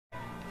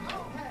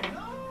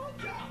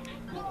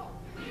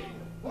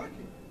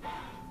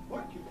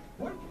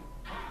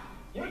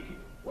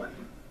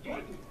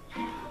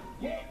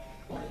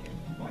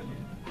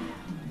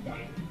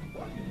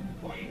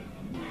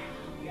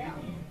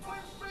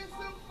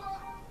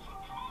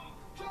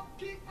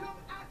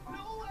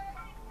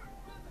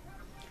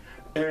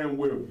And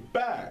we're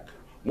back.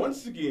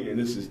 Once again,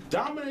 this is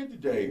Dominate the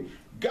Day,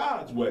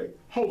 God's Way,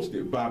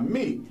 hosted by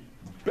me,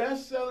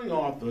 best-selling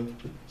author,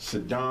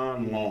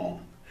 SaDon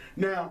Long.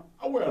 Now,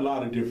 I wear a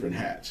lot of different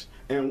hats,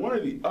 and one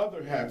of the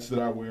other hats that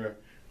I wear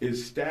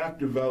is staff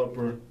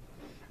developer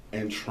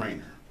and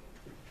trainer.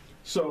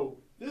 So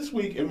this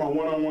week in my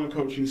one-on-one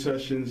coaching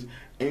sessions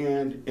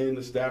and in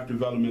the staff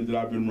development that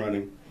I've been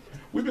running,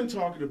 we've been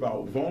talking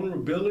about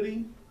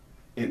vulnerability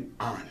and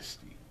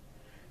honesty.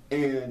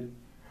 And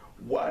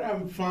what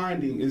I'm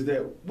finding is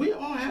that we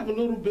all have a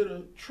little bit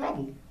of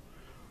trouble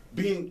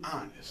being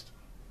honest.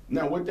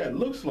 Now, what that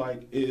looks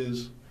like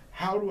is,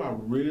 how do I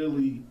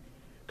really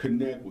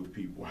connect with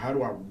people? How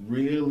do I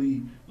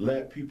really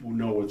let people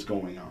know what's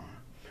going on?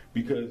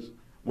 Because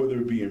whether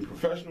it be in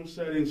professional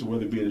settings or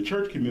whether it be in the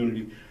church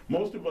community,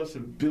 most of us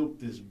have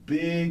built this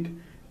big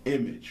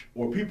image,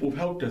 or people have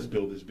helped us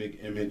build this big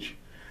image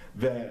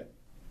that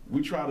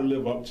we try to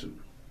live up to.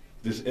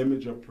 This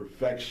image of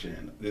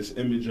perfection, this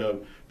image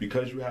of,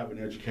 because you have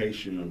an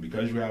education,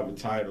 because you have a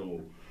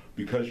title,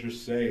 because you're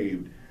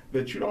saved,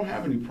 that you don't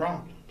have any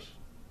problems,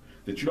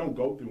 that you don't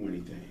go through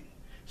anything.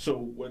 So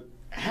what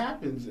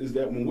happens is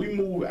that when we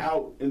move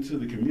out into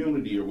the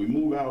community, or we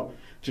move out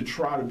to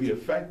try to be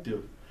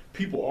effective,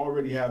 people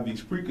already have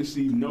these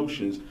preconceived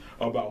notions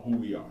about who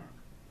we are.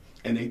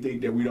 And they think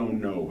that we don't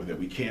know, or that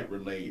we can't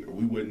relate, or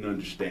we wouldn't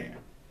understand.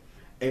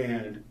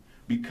 And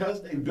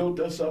because they built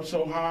us up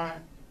so high,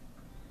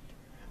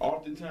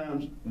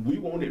 oftentimes we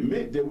won't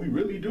admit that we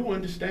really do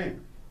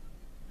understand.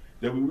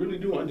 That we really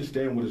do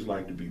understand what it's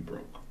like to be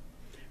broke.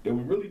 That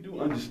we really do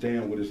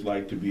understand what it's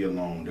like to be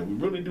alone. That we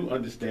really do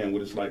understand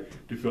what it's like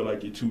to feel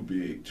like you're too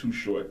big, too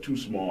short, too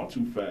small,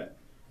 too fat.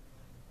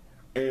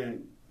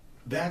 And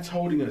that's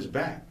holding us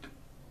back.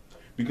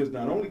 Because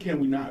not only can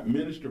we not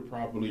minister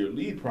properly or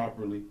lead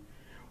properly,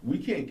 we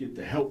can't get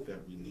the help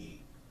that we need.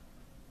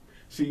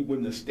 See,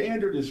 when the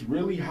standard is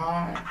really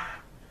high,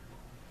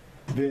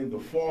 then the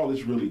fall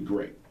is really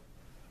great.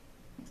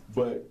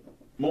 But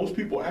most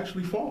people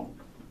actually fall.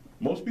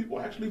 Most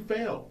people actually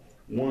fail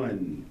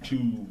 1,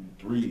 2,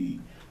 3,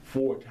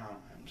 4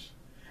 times.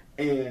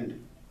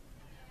 And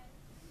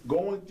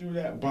going through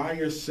that by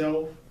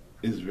yourself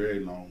is very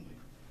lonely.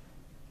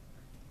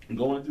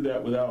 Going through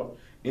that without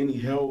any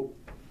help,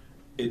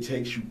 it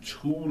takes you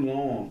too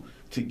long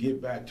to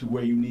get back to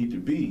where you need to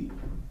be,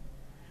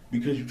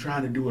 because you're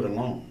trying to do it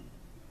alone.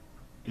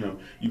 You know,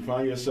 you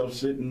find yourself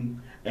sitting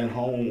at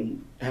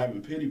home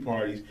having pity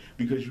parties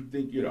because you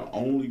think you're the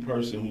only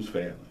person who's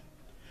failing,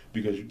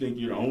 because you think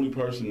you're the only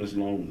person that's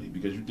lonely,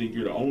 because you think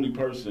you're the only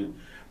person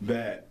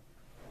that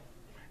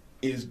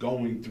is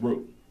going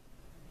through.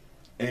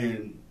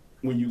 And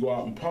when you go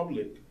out in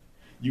public,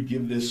 you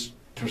give this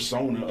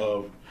persona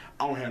of,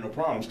 I don't have no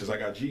problems because I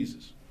got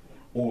Jesus,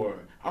 or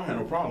I don't have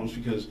no problems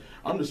because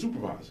I'm the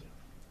supervisor.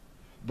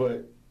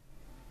 But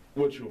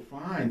what you'll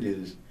find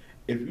is,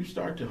 if you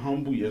start to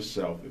humble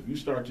yourself, if you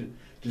start to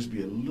just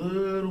be a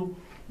little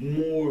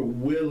more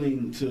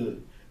willing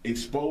to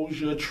expose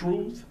your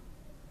truth,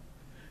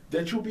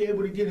 that you'll be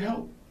able to get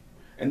help.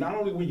 And not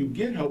only will you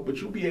get help,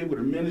 but you'll be able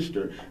to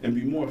minister and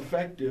be more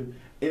effective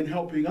in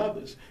helping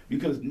others.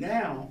 Because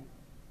now,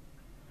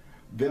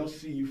 they'll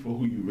see you for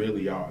who you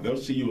really are. They'll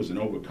see you as an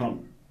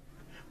overcomer.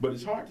 But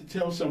it's hard to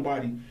tell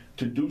somebody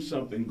to do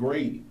something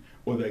great,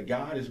 or that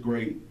God is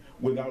great,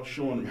 without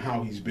showing them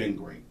how he's been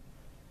great.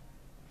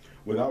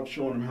 Without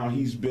showing them how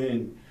he's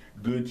been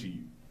good to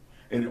you.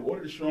 And in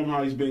order to show them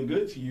how he's been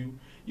good to you,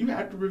 you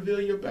have to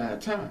reveal your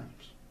bad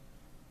times.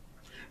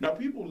 Now,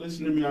 people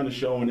listen to me on the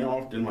show and they're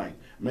often like,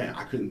 man,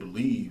 I couldn't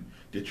believe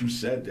that you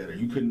said that, or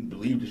you couldn't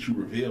believe that you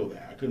revealed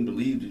that. I couldn't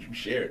believe that you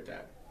shared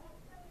that.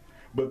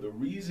 But the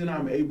reason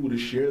I'm able to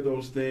share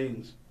those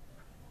things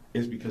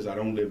is because I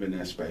don't live in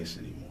that space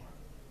anymore.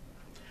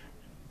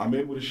 I'm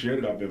able to share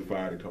that I've been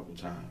fired a couple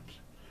times.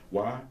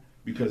 Why?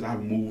 Because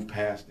I've moved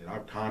past it.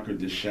 I've conquered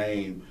the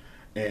shame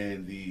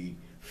and the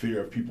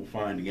fear of people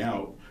finding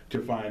out, to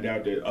find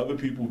out that other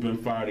people have been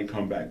fired and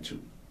come back too.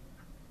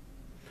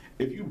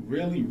 If you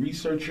really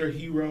research your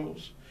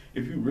heroes,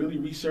 if you really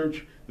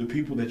research the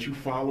people that you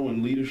follow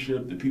in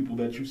leadership, the people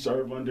that you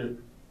serve under,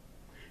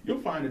 you'll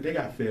find that they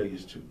got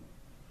failures too.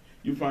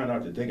 You find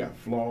out that they got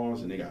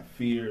flaws and they got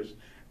fears,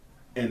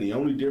 and the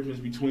only difference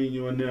between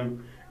you and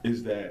them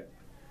is that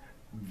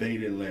they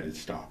didn't let it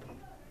stop them.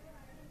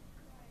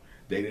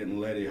 They didn't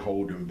let it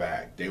hold them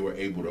back. They were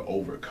able to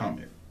overcome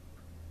it.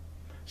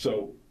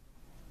 So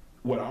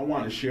what I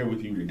want to share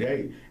with you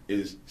today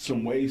is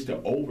some ways to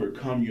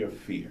overcome your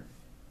fear.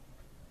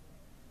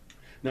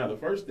 Now, the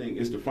first thing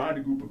is to find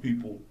a group of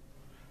people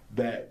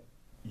that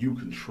you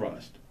can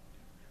trust.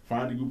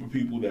 Find a group of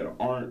people that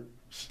aren't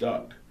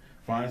stuck.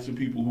 Find some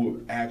people who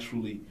have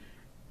actually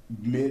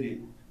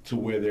admitted to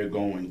where they're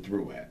going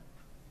through at.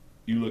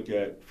 You look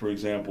at, for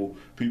example,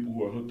 people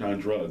who are hooked on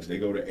drugs. They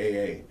go to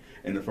AA,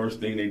 and the first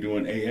thing they do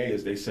in AA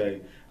is they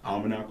say,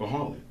 I'm an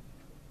alcoholic.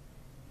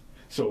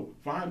 So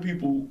find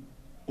people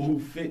who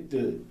fit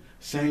the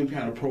same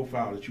kind of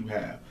profile that you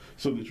have,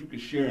 so that you can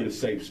share in a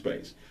safe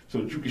space, so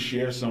that you can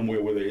share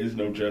somewhere where there is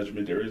no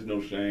judgment, there is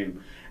no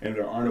shame, and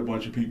there aren't a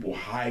bunch of people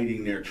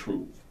hiding their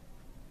truth.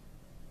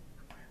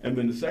 And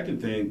then the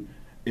second thing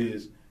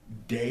is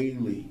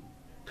daily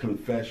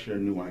confess your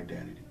new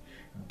identity.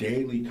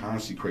 Daily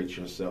consecrate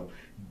yourself.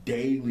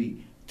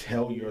 Daily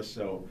tell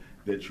yourself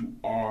that you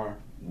are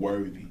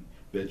worthy,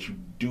 that you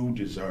do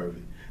deserve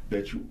it,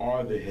 that you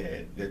are the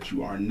head, that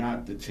you are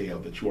not the tail,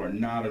 that you are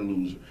not a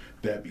loser,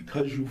 that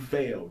because you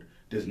failed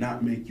does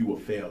not make you a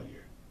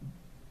failure.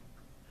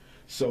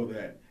 So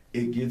that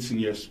it gets in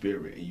your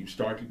spirit and you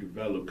start to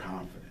develop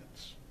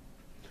confidence.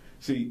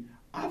 See,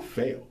 I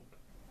failed,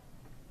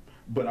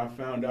 but I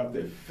found out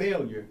that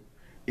failure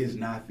is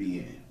not the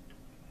end.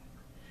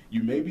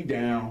 You may be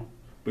down,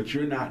 but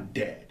you're not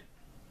dead.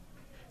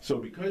 So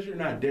because you're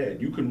not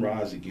dead, you can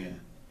rise again.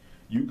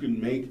 You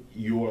can make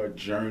your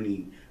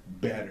journey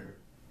better,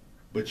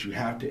 but you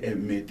have to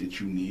admit that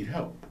you need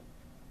help.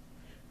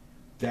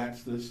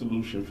 That's the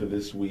solution for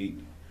this week.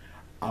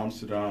 I'm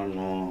SaDon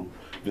Long.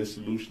 This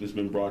solution has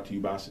been brought to you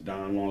by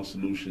SaDon Long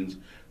Solutions,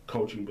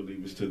 coaching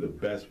believers to the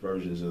best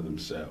versions of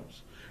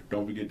themselves.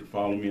 Don't forget to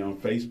follow me on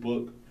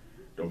Facebook.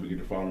 Don't forget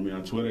to follow me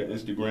on Twitter,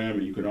 Instagram,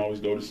 and you can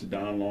always go to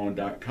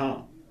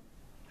SaDonLong.com.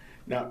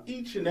 Now,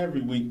 each and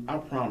every week, I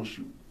promise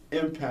you,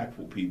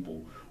 impactful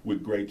people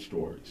with great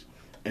stories.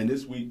 And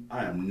this week,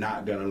 I am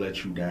not going to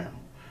let you down.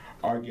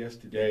 Our guest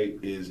today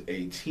is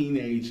a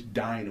teenage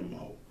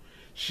dynamo.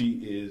 She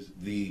is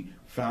the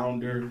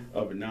founder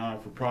of a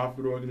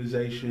non-for-profit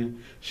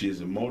organization. She is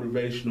a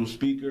motivational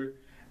speaker,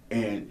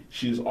 and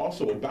she is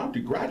also about to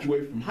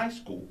graduate from high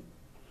school.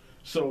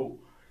 So,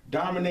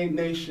 Dominate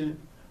Nation,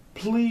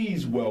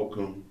 please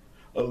welcome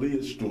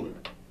Aaliyah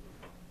Stewart.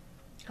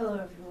 Hello,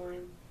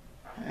 everyone.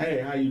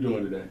 Hey, how you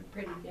doing today?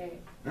 Pretty good.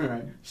 All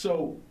right.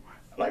 So,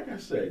 like I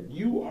said,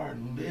 you are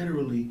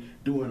literally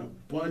doing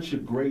a bunch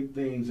of great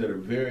things at a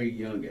very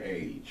young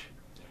age.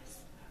 Yes.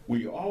 Were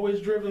you always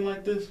driven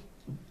like this?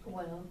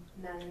 Well,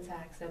 not until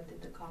I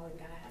accepted the calling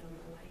God had on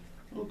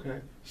my life.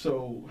 Okay.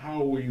 So,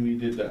 how old were you when you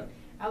did that?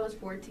 I was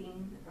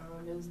 14.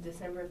 It was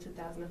December of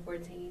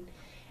 2014.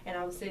 And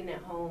I was sitting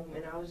at home,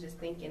 and I was just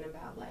thinking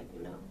about, like,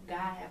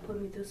 God had put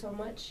me through so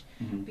much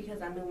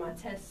because I knew my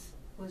test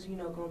was, going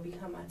to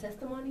become my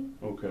testimony.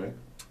 Okay.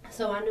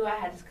 So I knew I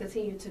had to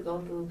continue to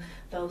go through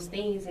those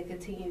things and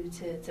continue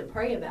to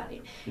pray about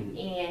it.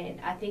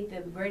 And I think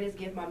the greatest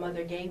gift my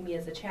mother gave me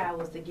as a child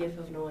was the gift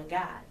of knowing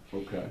God.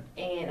 Okay.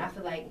 And I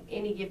feel like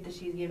any gift that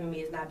she's given me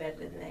is not better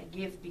than that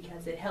gift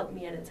because it helped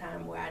me at a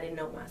time where I didn't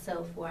know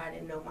myself, where I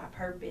didn't know my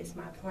purpose,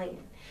 my plan.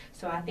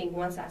 So I think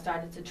once I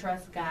started to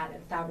trust God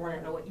and stop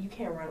running away, you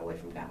can't run away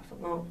from God for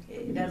long.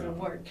 It doesn't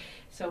work.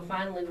 So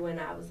finally when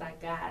I was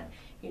like, God,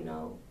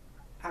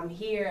 I'm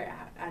here,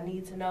 I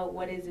need to know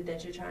what is it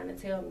that you're trying to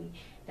tell me.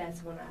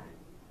 That's when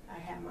I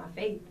had my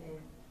faith, and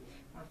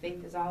my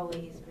faith has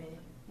always been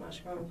my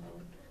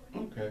stronghold.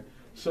 Okay.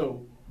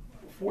 So,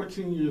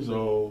 14 years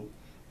old,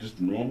 just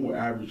a normal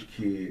average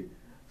kid.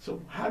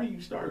 So how do you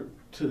start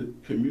to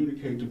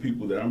communicate to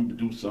people that I'm going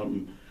to do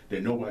something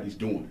that nobody's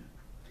doing?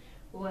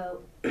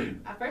 Well,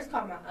 I first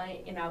called my aunt,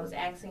 and I was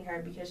asking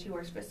her because she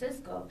works for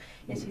Cisco,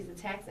 and she's a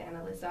tax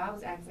analyst. So I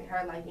was asking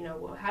her, like,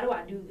 well, how do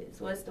I do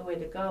this? What's the way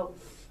to go?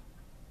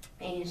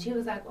 And she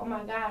was like, oh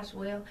my gosh,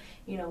 well,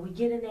 we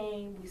get a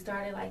name, we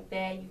started like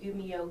that, you give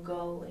me your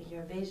goal and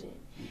your vision.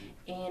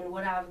 And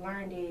what I've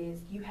learned is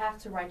you have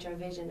to write your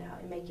vision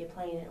out and make it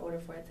plain in order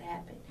for it to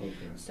happen. Okay.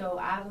 So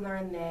I've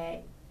learned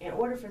that in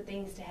order for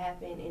things to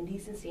happen in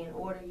decency and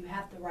order, you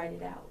have to write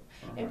it out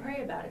and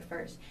pray about it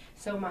first.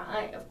 So my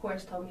aunt, of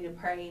course, told me to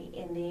pray,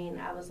 and then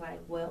I was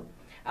like, well,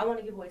 I want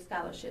to give away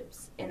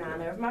scholarships in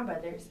honor of my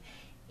brothers.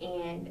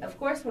 And of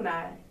course, when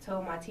I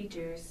told my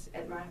teachers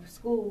at my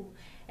school,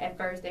 at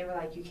first they were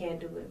like, you can't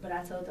do it. But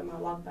I told them I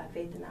walk by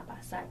faith and not by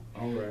sight.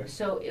 All right.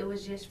 So it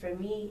was just for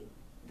me,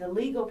 the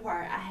legal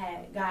part,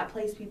 God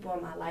placed people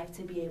in my life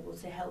to be able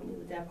to help me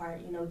with that part,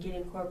 get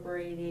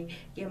incorporated,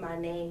 get my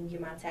name,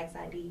 get my tax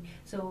ID.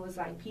 So it was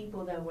like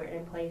people that were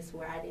in place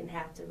where I didn't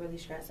have to really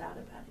stress out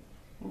about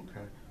it.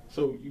 Okay.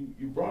 So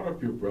you brought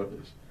up your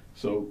brothers.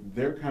 So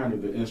they're kind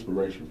of the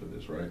inspiration for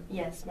this, right?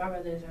 Yes, my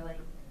brothers are like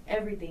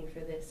everything for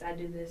this. I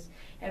do this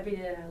every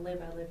day that I live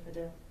for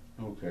them.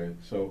 Okay,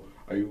 so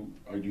are you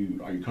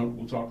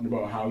comfortable talking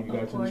about how you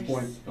got to this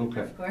point?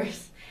 Okay. Of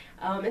course.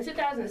 In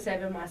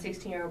 2007, my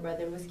 16-year-old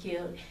brother was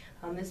killed.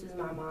 This was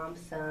my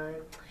mom's son.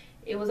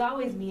 It was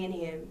always me and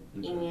him,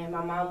 and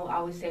my mom would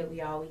always say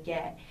we all we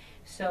got.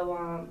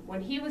 So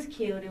when he was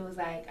killed, it was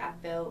like I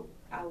felt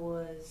I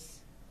was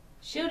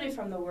shielded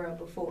from the world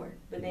before,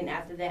 but then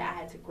after that, I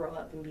had to grow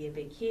up and be a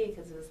big kid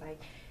because it was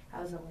like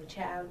I was the only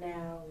child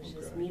now. It was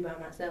just me by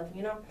myself,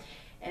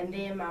 And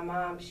then my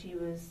mom, she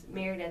was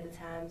married at the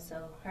time,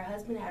 so her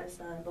husband had a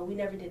son, but we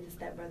never did the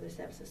stepbrother,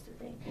 stepsister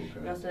thing.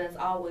 Okay. So that's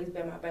always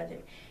been my brother.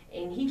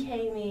 And he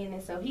came in,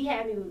 and so he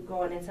had me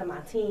going into my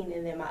teen,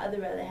 and then my other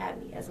brother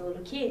had me as a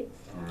little kid.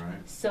 All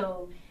right.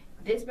 So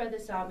this brother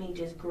saw me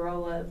just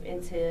grow up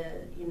into,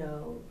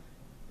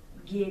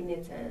 getting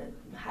into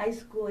high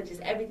school and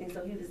just everything.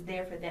 So he was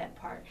there for that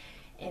part.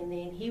 And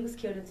then he was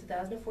killed in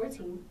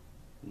 2014,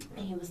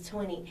 and he was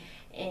 20.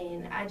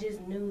 And I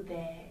just knew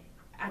that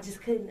I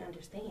just couldn't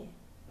understand.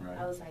 Right.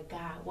 I was like,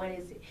 God, what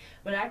is it?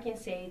 But I can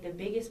say the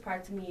biggest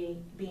part to me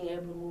being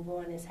able to move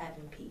on is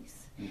having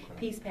peace. Okay.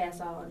 Peace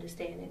past all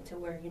understanding, to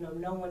where,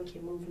 no one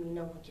can move me,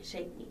 no one can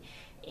shake me.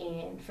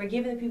 And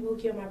forgiving the people who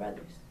killed my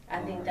brothers.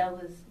 I think that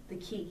was the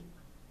key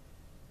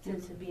to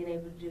being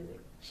able to do it.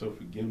 So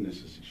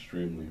forgiveness is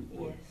extremely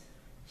important. Yes.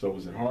 So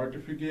was it hard to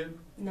forgive?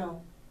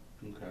 No.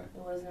 Okay.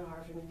 It wasn't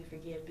hard for me to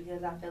forgive,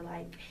 because I feel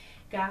like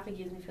God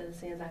forgives me for the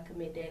sins I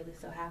commit daily.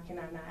 So how can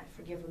I not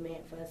forgive a man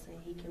for a sin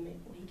he commit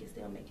when he can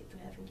still make it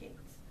through heaven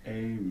gates?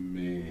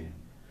 Amen.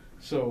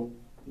 So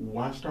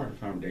why start a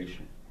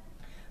foundation?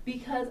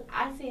 Because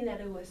I seen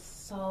that it was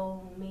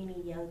so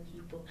many young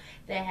people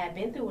that had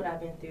been through what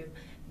I've been through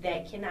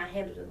that cannot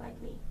handle it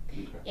like me.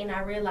 Okay. And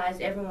I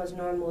realized everyone's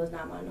normal is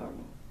not my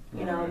normal.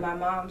 You know, my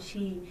mom,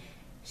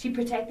 she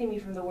protected me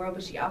from the world,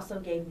 but she also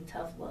gave me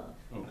tough love.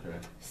 Okay.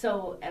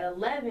 So at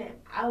 11,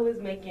 I was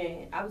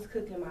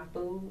cooking my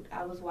food,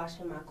 I was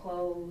washing my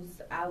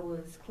clothes, I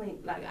was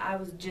I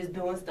was just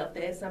doing stuff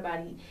that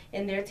somebody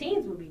in their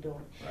teens would be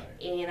doing.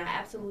 Right. And I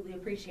absolutely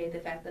appreciate the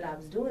fact that I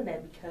was doing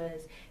that,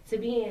 because to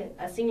be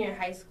a senior in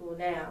high school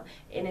now,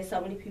 and there's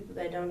so many people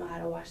that don't know how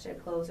to wash their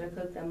clothes or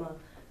cook them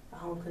a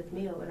home-cooked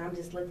meal, and I'm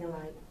just looking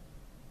like,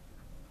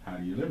 how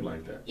do you live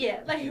like that? Yeah,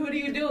 like, what are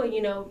you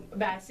doing?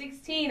 By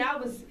 16, I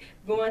was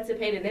going to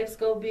pay the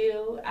NEPSCO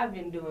bill. I've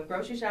been doing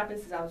grocery shopping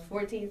since I was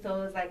 14,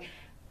 so it's like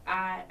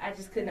I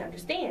just couldn't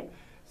understand.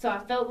 So I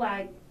felt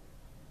like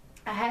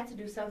I had to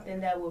do something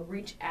that would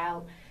reach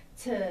out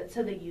to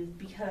the youth,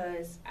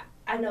 because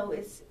I know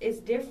it's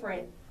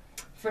different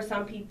for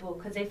some people,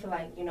 because they feel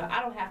like,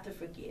 I don't have to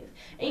forgive.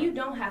 And you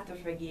don't have to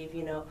forgive,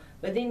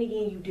 but then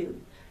again, you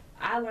do.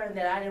 I learned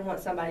that I didn't want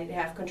somebody to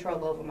have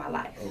control over my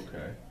life.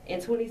 Okay.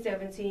 In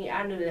 2017,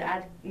 I knew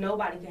that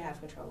nobody could have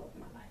control over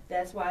my life.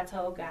 That's why I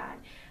told God.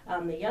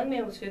 The young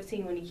man was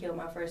 15 when he killed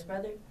my first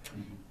brother.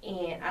 Mm-hmm.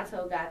 And I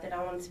told God that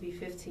I wanted to be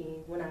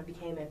 15 when I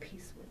became at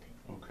peace with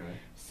it. Okay.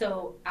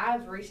 So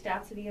I've reached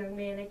out to the young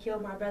man that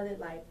killed my brother.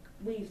 Like,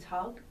 we've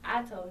talked.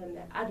 I told him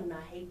that I do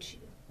not hate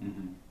you.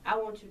 Mm-hmm. I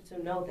want you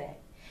to know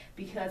that,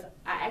 because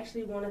I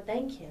actually want to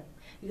thank him.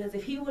 Because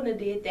if he wouldn't have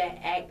did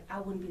that act, I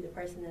wouldn't be the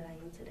person that I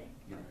am today.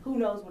 Right. Who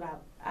knows what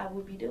I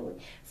would be doing.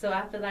 So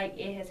I feel like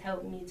it has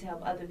helped me to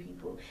help other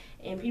people.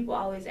 And people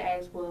always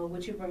ask, well,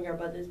 would you bring your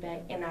brothers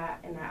back? And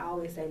I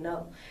always say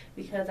no,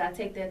 because I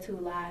take their two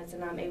lives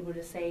and I'm able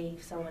to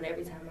save someone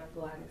every time I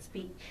go out and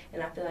speak.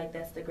 And I feel like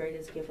that's the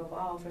greatest gift of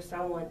all, for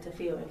someone to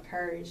feel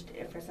encouraged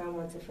and for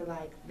someone to feel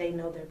like they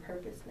know their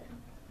purpose now.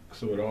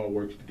 So it all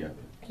works together?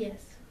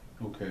 Yes.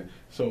 Okay.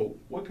 So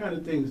what kind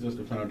of things does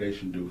the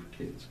foundation do for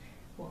kids?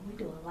 Well, we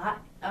do a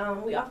lot.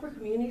 We offer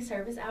community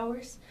service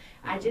hours.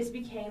 I just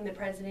became the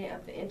president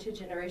of the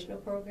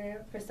intergenerational program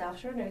for South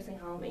Shore Nursing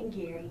Home in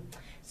Gary.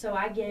 So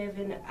I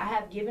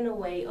have given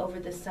away over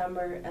the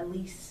summer at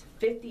least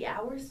 50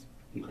 hours.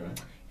 Okay.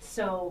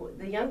 So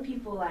the young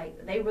people,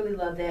 they really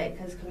love that,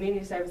 because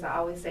community service, I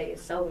always say,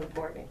 is so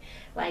important.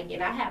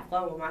 And I have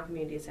fun with my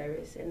community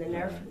service. In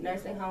the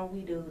nursing home,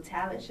 we do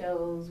talent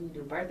shows, we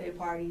do birthday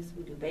parties,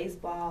 we do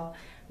baseball,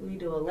 we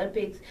do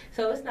Olympics.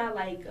 So it's not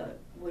like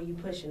where you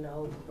pushing the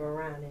old people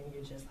around and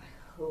you're just like,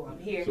 oh, I'm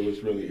here. So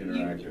it's really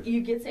interactive.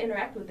 You get to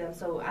interact with them.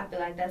 So I feel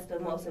like that's the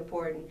most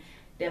important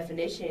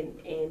definition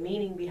and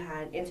meaning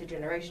behind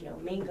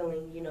intergenerational,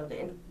 mingling,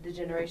 the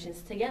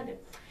generations together.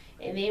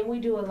 And then we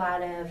do a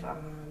lot of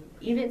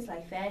events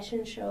like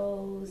fashion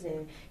shows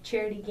and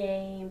charity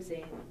games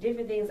and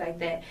different things like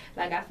that.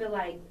 I feel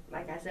like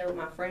I said with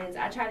my friends,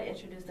 I try to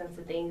introduce them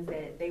to things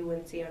that they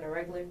wouldn't see on a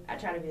regular. I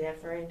try to be that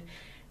friend.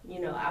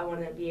 I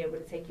want to be able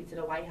to take you to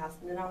the White House,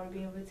 and then I want to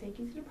be able to take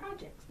you to the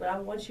projects. But I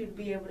want you to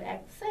be able to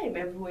act the same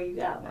everywhere you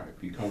go. Right,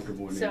 be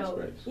comfortable in that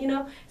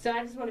space. So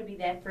I just want to be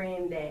that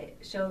friend that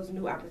shows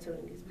new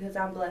opportunities, because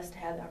I'm blessed to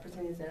have the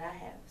opportunities that I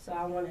have. So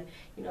I want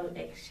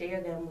to, share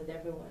them with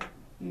everyone.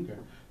 Okay.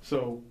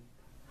 So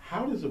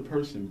how does a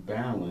person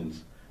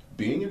balance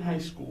being in high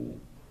school,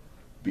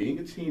 being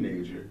a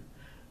teenager,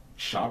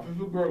 shopping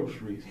for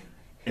groceries,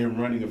 and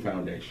running a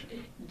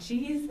foundation?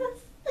 Jesus.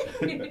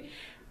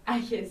 I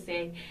can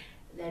say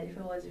that if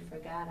it wasn't for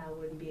God, I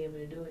wouldn't be able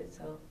to do it.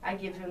 So I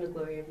give him the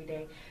glory every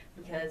day,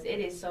 because it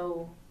is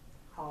so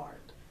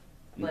hard.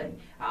 But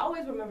I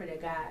always remember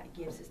that God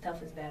gives his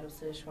toughest battles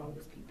to the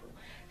strongest people.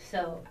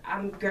 So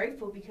I'm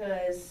grateful,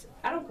 because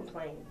I don't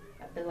complain.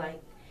 I feel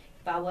like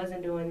if I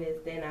wasn't doing this,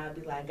 then I'd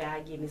be like,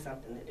 God, give me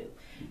something to do.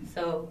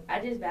 So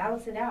I just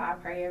balance it out. I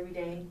pray every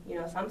day.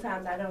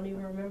 Sometimes I don't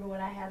even remember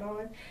what I had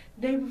on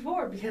the day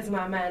before, because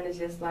my mind is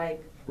just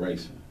like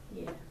racing.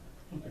 Yeah.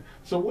 Okay.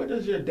 So what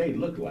does your day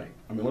look like?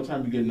 What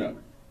time are you getting up?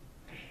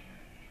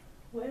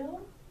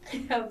 Well,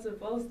 I'm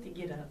supposed to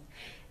get up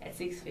at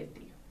 6:50.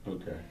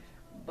 Okay.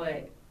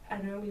 But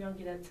I normally don't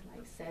get up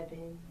till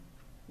 7.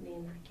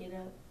 Then I get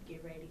up,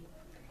 get ready.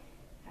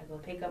 I go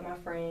pick up my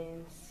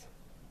friends.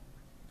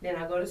 Then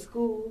I go to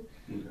school,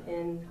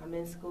 and I'm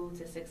in school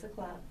till 6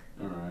 o'clock.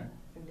 All right.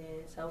 And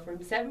then, so from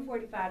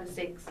 7:45 to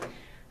 6,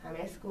 I'm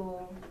at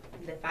school.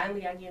 And then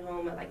finally I get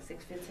home at like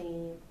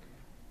 6:15.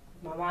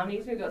 My mom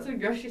needs me to go to the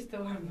grocery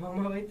store. I'm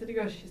on my way to the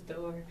grocery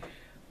store.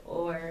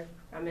 Or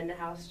I'm in the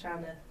house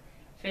trying to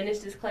finish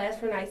this class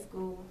for night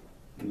school.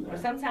 Okay. Or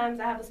sometimes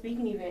I have a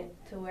speaking event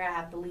to where I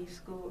have to leave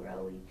school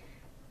early.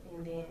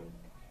 And then,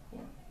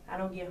 I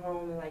don't get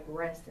home and like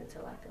rest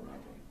until like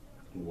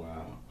 11.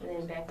 Wow. And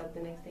then back up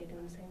the next day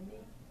doing the same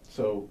thing.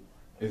 So,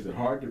 is it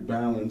hard to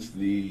balance I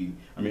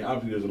mean,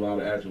 obviously there's a lot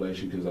of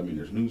adulation because, I mean,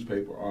 there's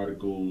newspaper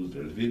articles,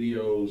 there's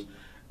videos,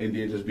 and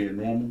then just being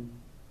normal?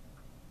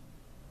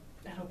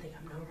 I don't think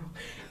I'm normal.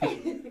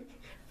 I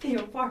think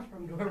I'm far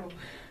from normal.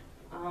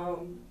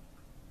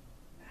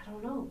 I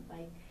don't know.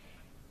 Like,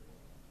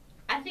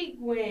 I think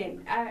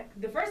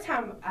the first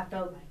time I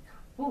felt like,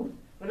 whew,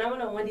 when I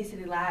went on Wendy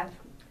City Live,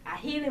 I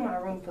hid in my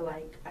room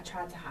I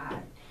tried to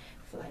hide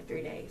for like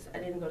 3 days. I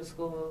didn't go to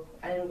school.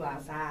 I didn't go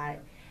outside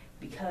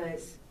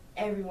because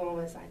everyone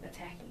was like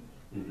attacking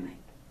me. Mm-hmm. Like,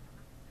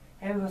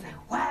 everyone was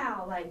like,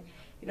 wow, like,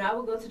 I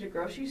would go to the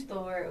grocery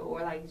store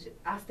or like,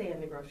 I stay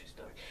in the grocery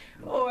store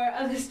or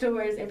other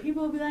stores and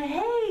people would be like,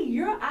 hey,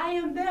 you're I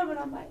am them. And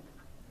I'm like,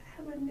 I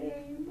have a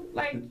name.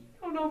 Like, you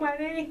don't know my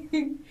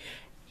name.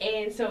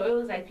 And so it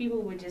was like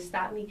people would just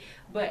stop me.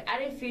 But I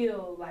didn't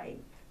feel like,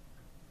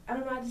 I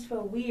don't know, I just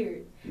felt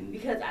weird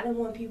because I didn't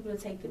want people to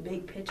take the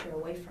big picture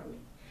away from me.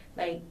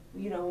 Like,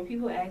 when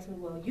people ask me,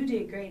 well, you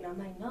did great. And I'm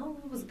like, no,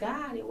 it was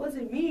God. It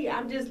wasn't me.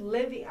 I'm just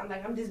living.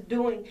 I'm just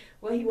doing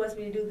what he wants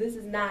me to do. This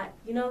is not,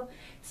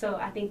 So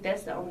I think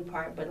that's the only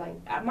part. But,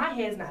 like, my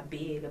head's not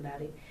big about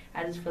it.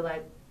 I just feel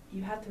like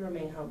you have to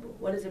remain humble.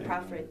 What does it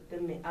profit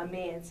a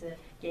man to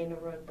gain the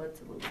world but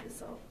to lose his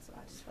soul? So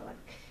I just feel like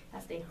I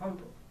stay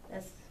humble.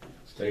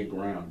 Stay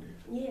grounded.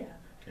 Yeah.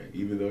 Okay,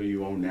 even though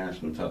you're on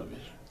national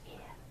television. Yeah.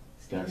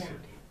 Stay That's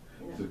grounded.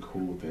 It's a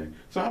cool thing.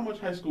 So how much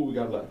high school we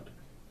got left?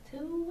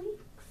 2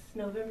 weeks.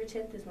 November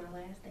 10th is my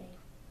last day.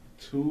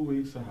 2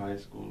 weeks of high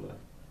school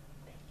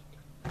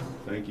left.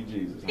 Thank you,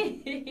 Jesus.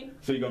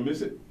 So you gonna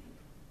miss it?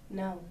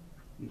 No.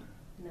 Okay.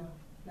 No,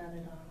 not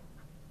at all.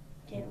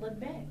 Can't look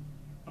back.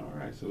 All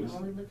right, so it's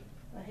only look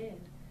ahead.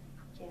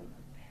 Can't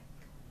look back.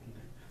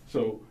 Okay.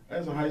 So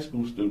as a high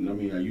school student, I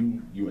mean, are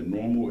you in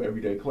normal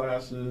everyday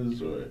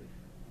classes or?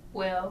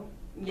 Well,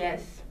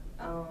 yes.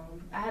 I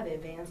have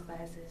advanced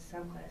classes.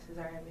 Some classes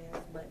are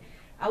advanced, but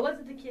I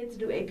wasn't the kid to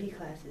do AP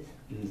classes.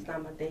 It's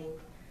not my thing.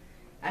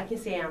 I can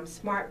say I'm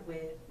smart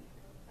with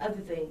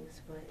other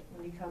things, but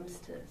when it comes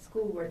to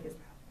schoolwork, it's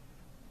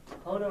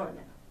like, hold on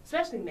now.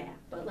 Especially math,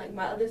 but like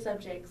my other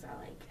subjects are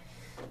like,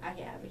 I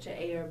can average an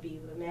A or B,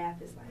 but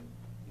math is like.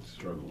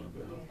 Struggling a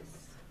bit.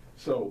 Yes.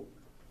 So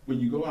when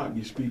you go out and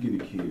you're speaking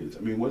to kids,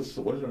 I mean, what are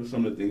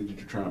some of the things that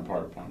you try and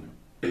impart upon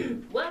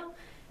them? Well,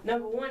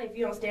 number one, if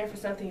you don't stand for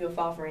something, you'll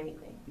fall for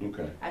anything.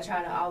 Okay. I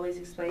try to always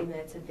explain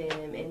that to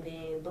them, and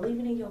then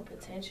believing in your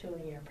potential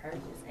and your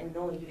purpose and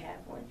knowing you have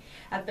one.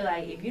 I feel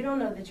like if you don't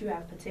know that you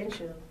have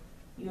potential,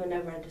 you'll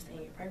never understand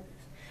your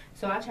purpose.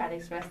 So I try to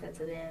express that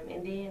to them.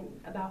 And then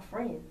about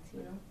friends,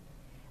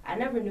 I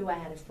never knew I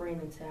had a friend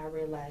until I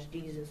realized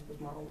Jesus was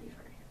my only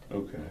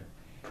friend. Okay.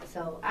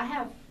 So I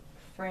have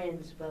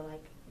friends, but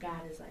like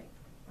God is like,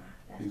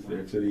 that's He's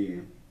there to the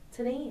end.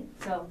 To the end.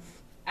 So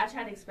I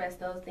try to express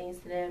those things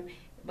to them.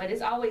 But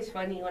it's always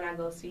funny when I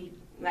go speak.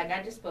 Like,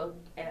 I just spoke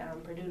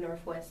at Purdue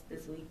Northwest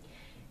this week,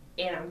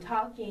 and I'm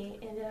talking,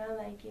 and then I'm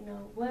like,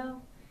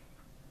 well,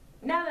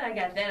 now that I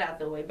got that out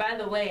the way, by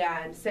the way,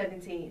 I'm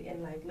 17,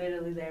 and, like,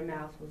 literally their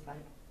mouth was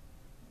like,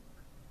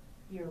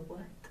 you're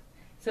what?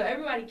 So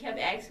everybody kept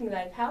asking me,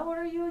 like, how old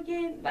are you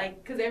again?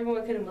 Like, because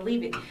everyone couldn't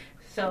believe it.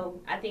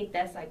 So I think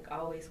that's, like,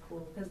 always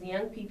cool, because the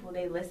young people,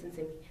 they listen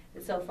to me.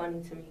 It's so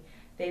funny to me.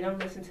 They don't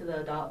listen to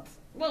the adults.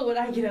 Well, when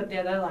I get up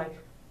there,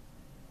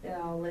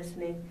 they're all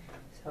listening.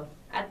 So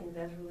I think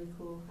that's really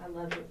cool. I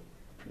love it.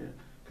 Yeah,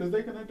 because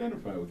they can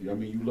identify with you. I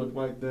mean, you look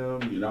like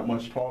them. You're not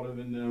much taller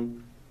than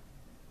them.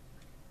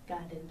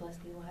 God didn't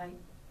bless me with height.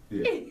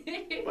 Yeah,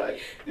 but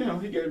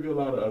He gave you a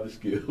lot of other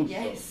skills.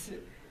 Yes.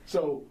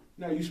 So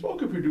now you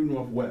spoke at Purdue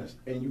Northwest,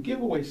 and you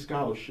give away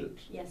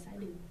scholarships. Yes, I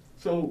do.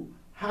 So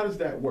how does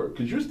that work?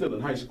 Because you're still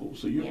in high school,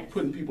 so you're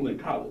putting people in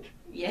college.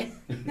 Yes.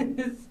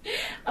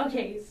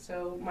 Okay,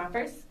 so my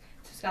first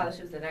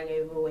scholarships that I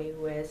gave away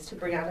was to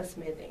Brianna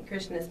Smith and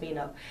Krishna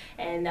Espino,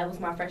 and that was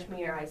my freshman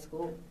year of high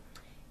school,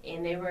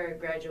 and they were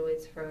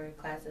graduates for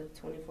class of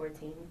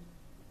 2015.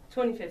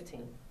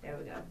 There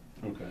we go.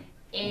 Okay.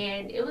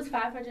 And it was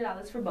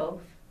 $500 for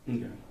both.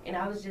 Okay. And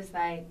I was just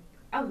like,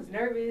 I was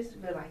nervous,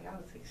 but like I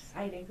was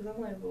excited because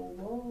I'm like,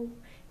 whoa.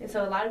 And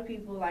so a lot of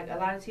people, like a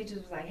lot of teachers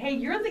was like, hey,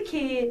 you're the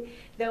kid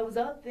that was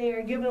up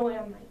there giving away.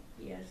 I'm like,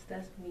 yes,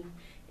 that's me.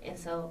 And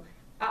so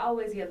I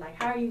always get like,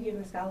 how are you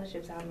giving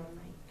scholarships out? And I'm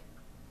like,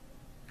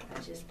 I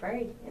just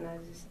pray, and I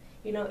just,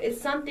 it's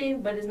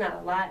something, but it's not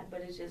a lot,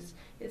 but it's it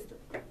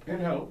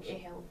helps.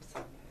 It helps.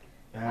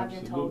 Absolutely, I've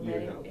been told that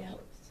it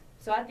helps.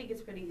 So I think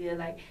it's pretty good.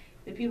 Like,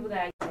 the people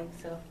that I like,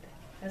 so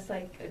that's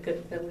like a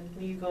good feeling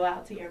when you go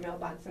out to your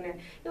mailbox and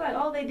you're like,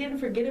 oh, they didn't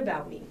forget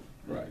about me.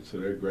 Right, so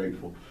they're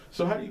grateful.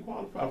 So how do you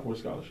qualify for a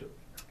scholarship?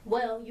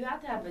 Well, you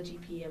have to have a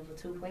GPA of a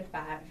 2.5,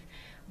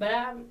 but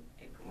I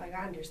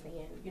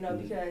understand,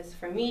 because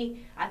for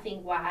me, I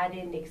think why I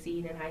didn't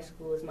exceed in high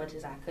school as much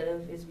as I could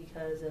have is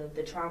because of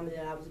the trauma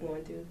that I was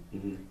going through,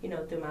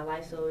 through my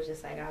life. So it was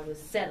just like I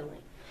was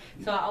settling.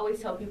 So I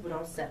always tell people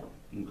don't settle.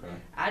 Okay.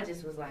 I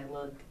just was like,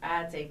 look,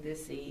 I take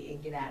this C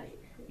and get out of it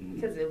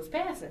because it was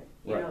passing.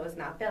 It's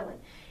not failing.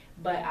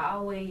 But I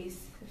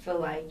always feel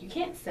like you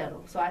can't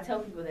settle. So I tell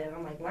people that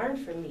I'm like, learn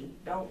from me,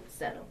 don't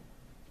settle.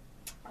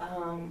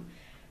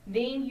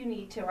 Then you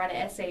need to write an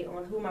essay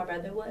on who my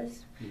brother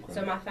was. Okay.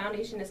 So my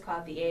foundation is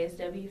called the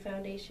A.S.W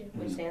Foundation,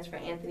 which stands for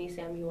Anthony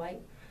Samuel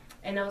White.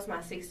 And that was my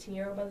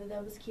 16-year-old brother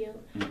that was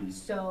killed.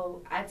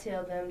 So I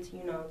tell them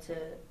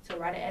to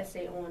write an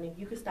essay on if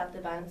you could stop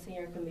the violence in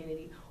your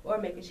community or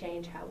make a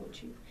change, how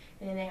would you?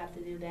 And then they have to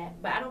do that.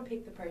 But I don't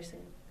pick the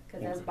person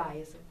because that's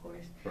bias, of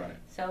course. Right.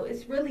 So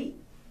it's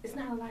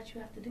not a lot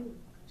you have to do.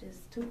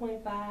 Just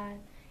 2.5,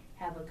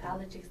 have a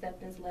college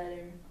acceptance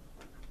letter,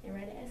 and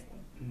write an essay.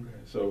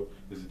 Okay, so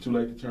is it too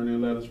late to turn in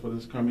letters for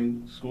this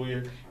coming school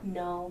year?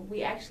 No,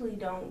 we actually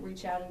don't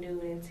reach out and do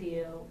it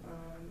until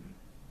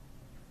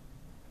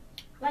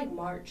like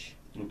March.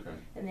 Okay.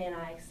 And then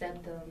I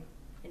accept them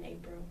in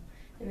April,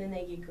 and then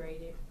they get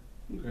graded.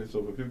 Okay,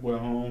 so for people at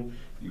home,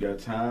 you got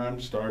time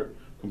to start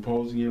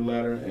composing your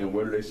letter, and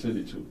where do they send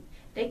it to?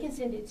 They can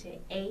send it to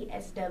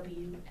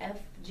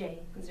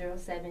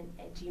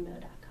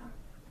ASWFJ07@gmail.com.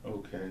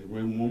 Okay,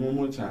 one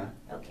more time.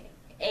 Okay.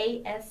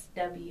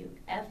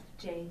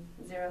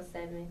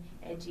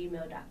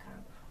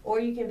 ASWFJ07@gmail.com. Or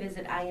you can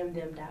visit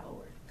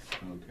IamThem.org.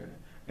 Okay.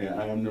 And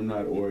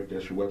IamThem.org,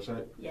 that's your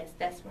website? Yes,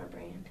 that's my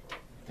brand.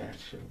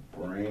 That's your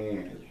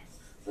brand. Yes.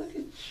 Look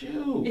at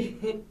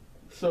you.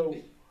 So,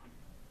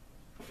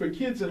 for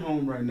kids at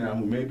home right now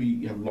who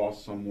maybe have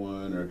lost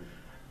someone or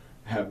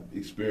have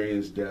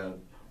experienced death,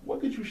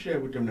 what could you share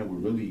with them that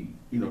would really,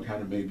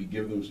 kind of maybe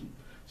give them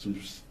some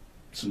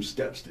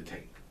steps to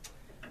take?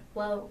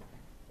 Well,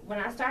 when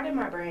I started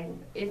my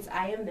brand, it's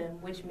I am them,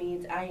 which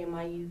means I am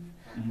my youth.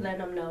 Letting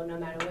them know no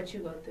matter what you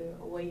go through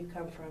or where you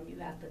come from, you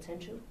have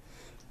potential.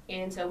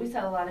 And so we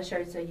sell a lot of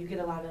shirts, so you get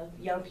a lot of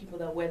young people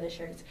that wear the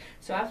shirts.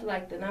 So I feel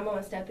like the number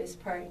one step is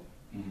pray.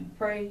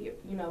 Pray,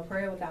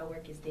 prayer without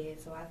work is dead.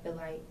 So I feel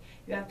like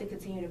you have to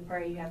continue to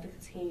pray. You have to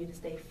continue to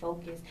stay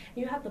focused.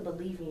 And you have to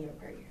believe in your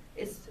prayer.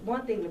 It's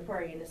one thing to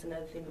pray, and it's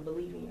another thing to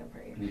believe in your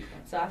prayer.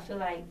 So I feel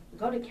like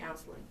go to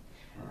counseling.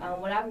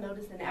 What I've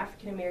noticed in the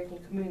African American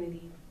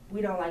community,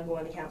 we don't like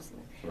going to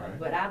counseling. Right.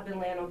 But I've been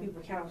laying on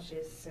people's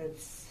couches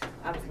since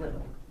I was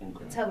little,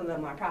 telling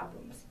them my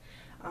problems.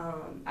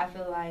 I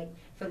feel like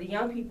for the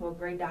young people, a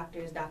great doctor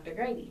is Dr.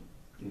 Grady.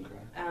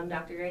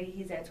 Dr. Grady,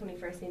 he's at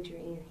 21st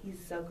Century, and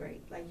he's so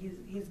great. Like,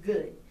 he's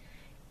good.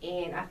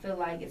 And I feel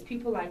like it's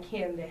people like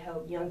him that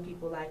help young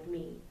people like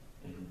me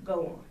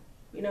go on,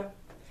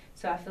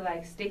 So I feel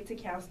like stick to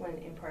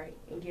counseling and pray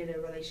and get a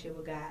relationship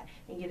with God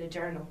and get a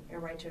journal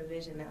and write your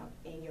vision out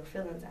and your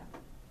feelings out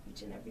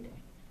each and every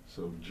day.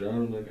 So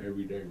journaling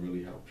every day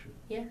really helps you?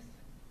 Yes.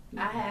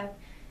 I have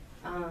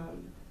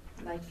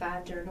like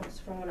 5 journals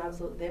from when I was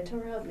little. They're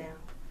tore up now.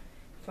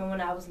 From when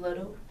I was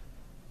little.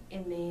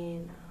 And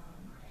then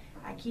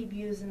I keep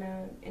using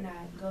them and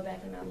I go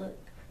back and I look.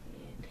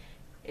 And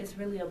it's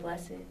really a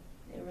blessing.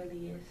 It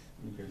really is.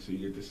 Okay, so you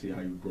get to see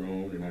how you've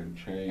grown and how you've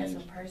changed. As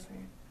a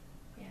person.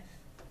 Yes.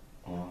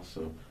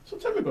 Awesome. So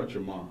tell me about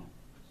your mom.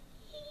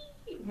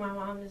 My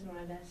mom is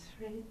my best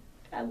friend.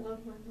 I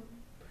love my mom.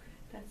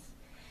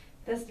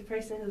 That's the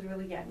person who's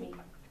really got me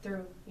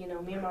through. Me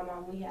and my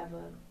mom, we have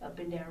a up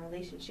and down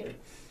relationship.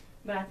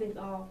 But I think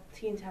all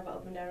teens have an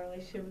up and down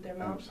relationship with their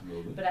mom.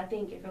 Absolutely. But I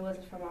think if it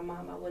wasn't for my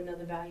mom, I wouldn't know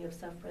the value of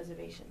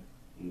self-preservation.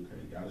 Okay,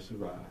 you gotta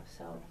survive.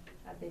 So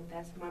I think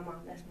that's my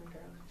mom. That's my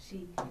girl.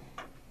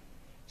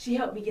 She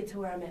helped me get to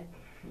where I'm at.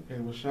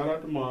 Okay, well, shout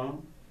out to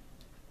Mom.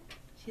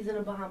 She's in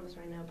the Bahamas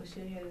right now, but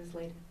she'll hear this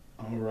later.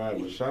 All right,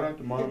 well, shout out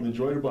to Mom.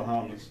 Enjoy the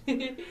Bahamas.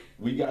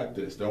 We got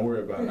this. Don't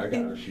worry about it. I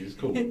got her. She's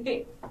cool.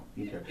 Okay.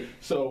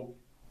 So,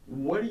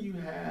 what do you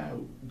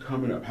have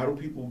coming up? How do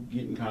people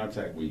get in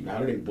contact with you? How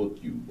do they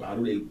book you? How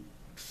do they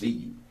see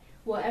you?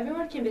 Well,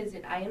 everyone can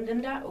visit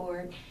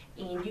IamThem.org,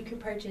 and you can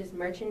purchase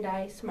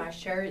merchandise, my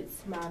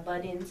shirts, my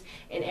buttons,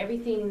 and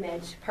everything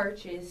that's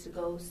purchased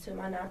goes to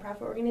my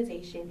nonprofit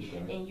organization,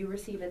 and you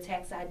receive a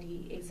tax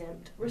ID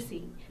exempt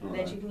receipt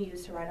that you can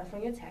use to write off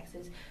on your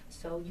taxes.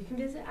 So you can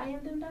visit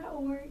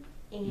IamThem.org,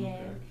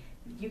 and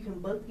you can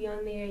book me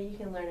on there. You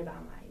can learn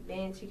about my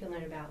events. You can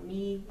learn about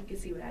me. You can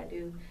see what I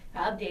do.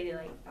 I update it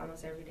like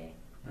almost every day.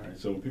 All right,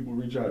 so when people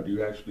reach out, do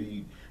you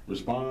actually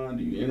respond?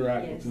 Do you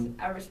interact with them?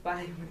 Yes, I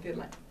respond with it.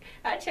 Like,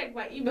 I check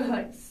my email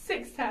like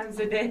 6 times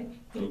a day.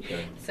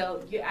 Okay.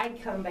 So I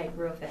come back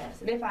real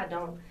fast. And if I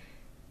don't,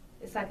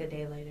 it's like a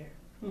day later.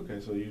 Okay,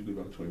 so usually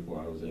about 24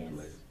 hours after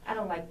later. I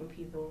don't like when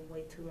people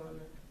wait too long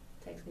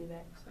to text me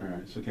back. So. All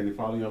right, so can they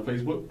follow you on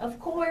Facebook? Of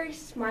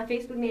course. My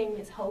Facebook name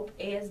is Hope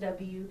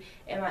A.S.W.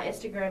 and my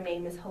Instagram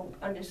name is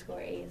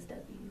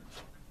Hope_A.S.W.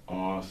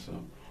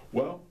 Awesome.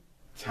 Well,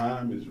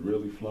 time has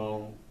really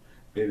flown.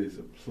 It is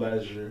a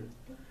pleasure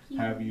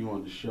having you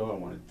on the show. I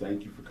want to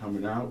thank you for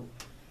coming out.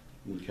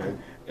 Okay.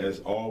 As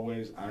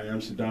always, I am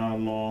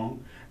SaDon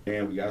Long,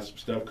 and we got some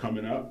stuff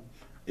coming up.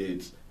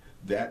 It's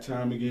that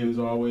time again as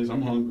always.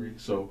 I'm hungry,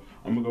 so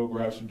I'm gonna go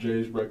grab some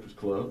Jay's Breakfast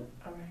Club.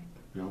 All right.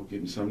 You know,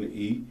 get me something to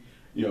eat.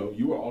 You know,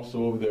 you were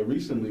also over there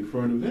recently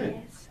for an event.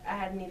 Yes, I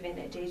had an event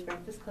at Jay's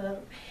Breakfast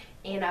Club,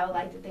 and I would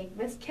like to thank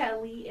Miss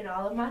Kelly and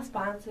all of my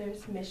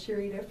sponsors, Miss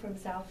Sharita from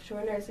South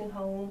Shore Nursing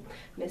Home,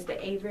 Mr.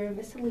 Avery and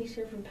Miss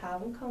Alicia from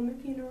Powell and Coleman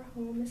Funeral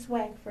Home, Miss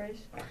Wagfresh,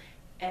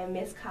 and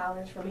Miss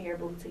Collins from Hair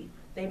Boutique.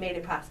 They made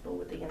it possible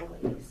with the young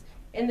ladies.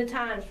 And the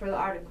Times for the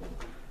article.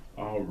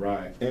 All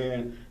right.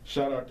 And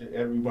shout out to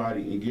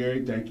everybody. And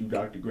Gary, thank you,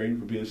 Dr. Grady,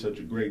 for being such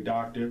a great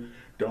doctor.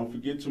 Don't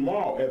forget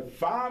tomorrow at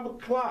 5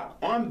 o'clock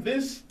on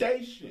this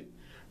station,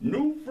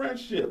 New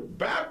Friendship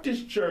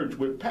Baptist Church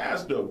with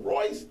Pastor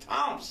Royce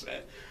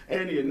Thompson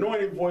and the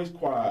Anointed Voice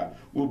Choir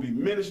will be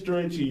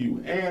ministering to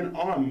you. And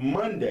on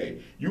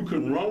Monday, you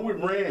can run with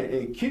Rand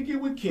and kick it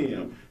with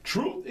Kim.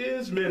 Truth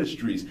is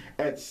Ministries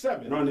at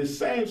 7 on this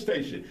same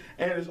station.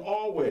 And as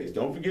always,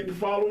 don't forget to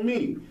follow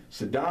me,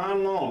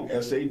 SaDon Long,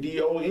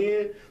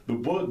 S-A-D-O-N. The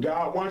book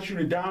God Wants You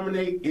to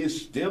Dominate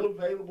is still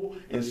available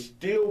and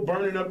still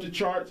burning up the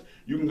charts.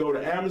 You can go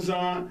to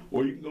Amazon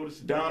or you can go to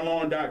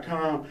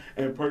SaDonLong.com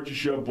and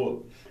purchase your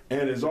book.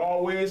 And as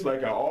always,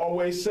 like I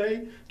always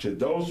say, to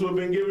those who have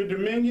been given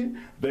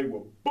dominion, they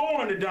were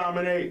born to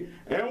dominate.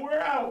 And we're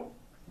out.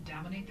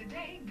 Dominate the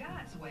day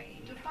God's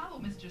way. To follow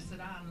Mr.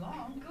 SaDon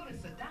Long, go to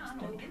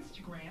SaDon on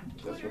Instagram,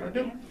 That's Twitter, what I do.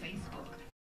 and Facebook.